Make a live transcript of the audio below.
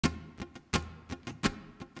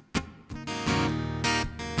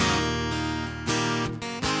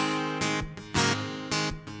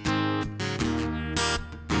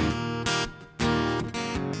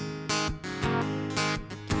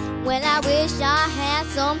Well, I wish I had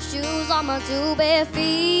some shoes on my 2 bare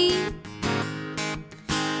feet.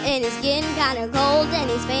 And it's getting kinda cold and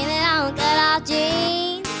he's painted on cut-off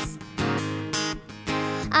jeans.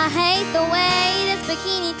 I hate the way this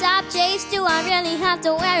bikini top chased you. I really have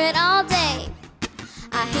to wear it all day.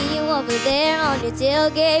 I hear you over there on your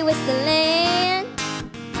tailgate whistling,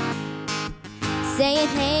 saying,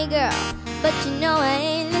 hey girl, but you know I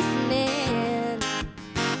ain't listening.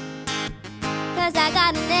 Cause I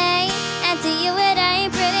got an A, and to you it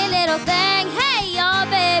ain't pretty little thing. Hey, your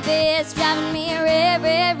baby, it's driving me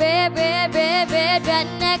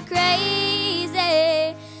redneck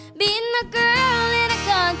crazy. Being a girl in a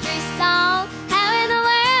country song, how in the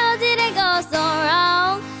world did it go so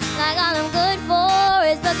wrong? Like all I'm good for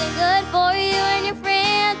is looking good for you and your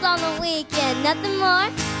friends on the weekend, nothing more.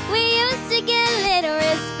 We used to get a little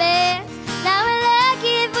respect. Now we're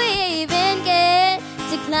lucky if we even get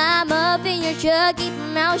to climb up in your truck, keep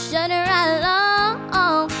your mouth shut right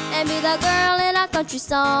along, and be the girl in a country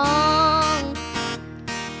song.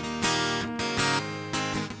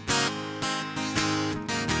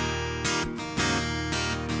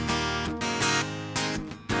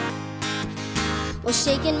 Well,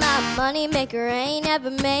 shaking my money maker ain't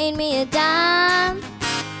ever made me a dime,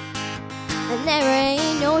 and there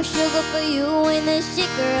ain't no sugar for you in this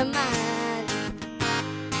shaker of mine.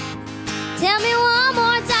 Tell me one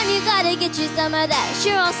more time, you gotta get you some of that.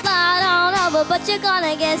 Sure, I'll slide on over, but you're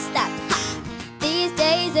gonna get stuck. Ha! These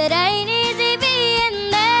days it ain't easy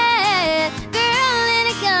being that girl in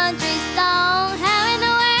a country song. How in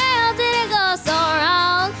the world did it go so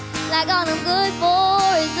wrong? Like all I'm good for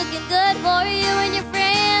is looking good for you and your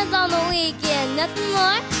friends on the weekend, nothing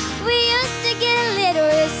more. We used to get a little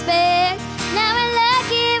respect. Now we're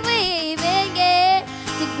lucky if we even get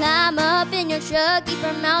to climb up in your truck, keep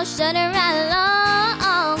her mouth shut right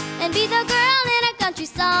along, and be the girl in a country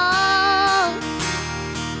song.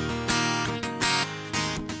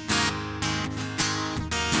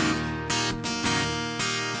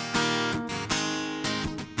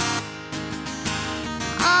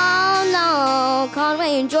 Oh no,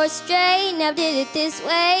 Conway and George Strait never did it this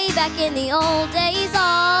way back in the old days.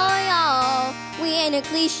 Oh y'all, we ain't a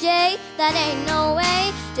cliche, that ain't no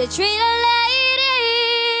way to treat a lady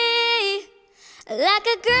like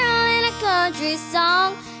a girl in a country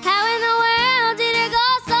song. How in the world did it go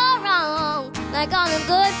so wrong? Like all I'm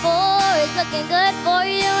good for is looking good for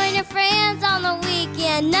you and your friends on the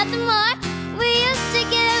weekend, nothing more. We used to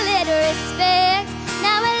get a little respect.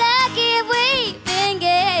 Now we're lucky if we even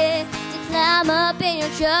get to climb up in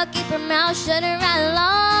your truck, keep your mouth shut right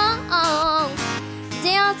along.